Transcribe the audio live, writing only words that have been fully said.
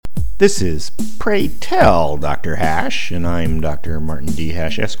This is Pray Tell, Dr. Hash, and I'm Dr. Martin D.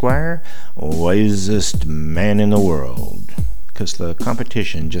 Hash, Esquire, wisest man in the world. 'Cause the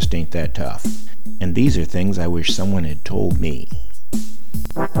competition just ain't that tough. And these are things I wish someone had told me.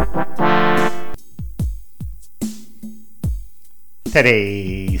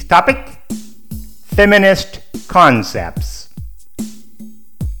 Today's topic, Feminist Concepts.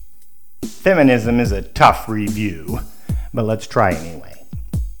 Feminism is a tough review, but let's try anyway.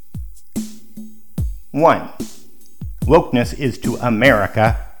 1. Wokeness is to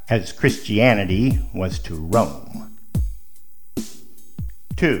America as Christianity was to Rome.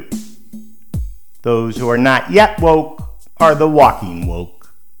 2. Those who are not yet woke are the walking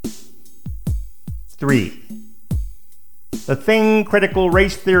woke. 3. The thing critical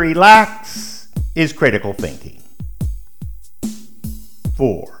race theory lacks is critical thinking.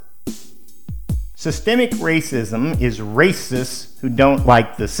 4. Systemic racism is racists who don't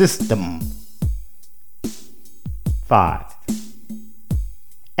like the system. 5.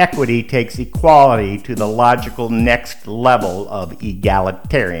 Equity takes equality to the logical next level of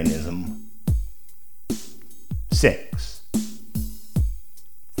egalitarianism. 6.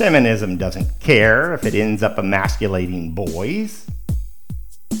 Feminism doesn't care if it ends up emasculating boys.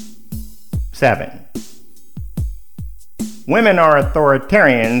 7. Women are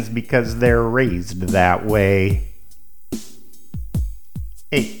authoritarians because they're raised that way.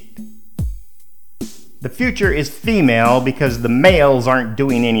 8. The future is female because the males aren't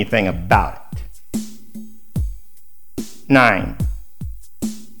doing anything about it. 9.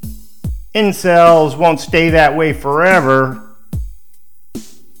 Incels won't stay that way forever.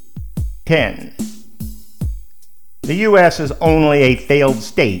 10. The U.S. is only a failed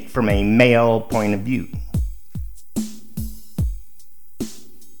state from a male point of view.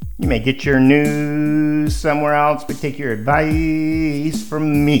 You may get your news somewhere else, but take your advice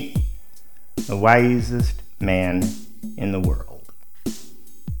from me, the wisest man in the world.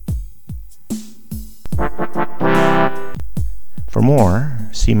 For more,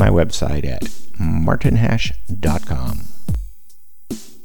 see my website at martinhash.com.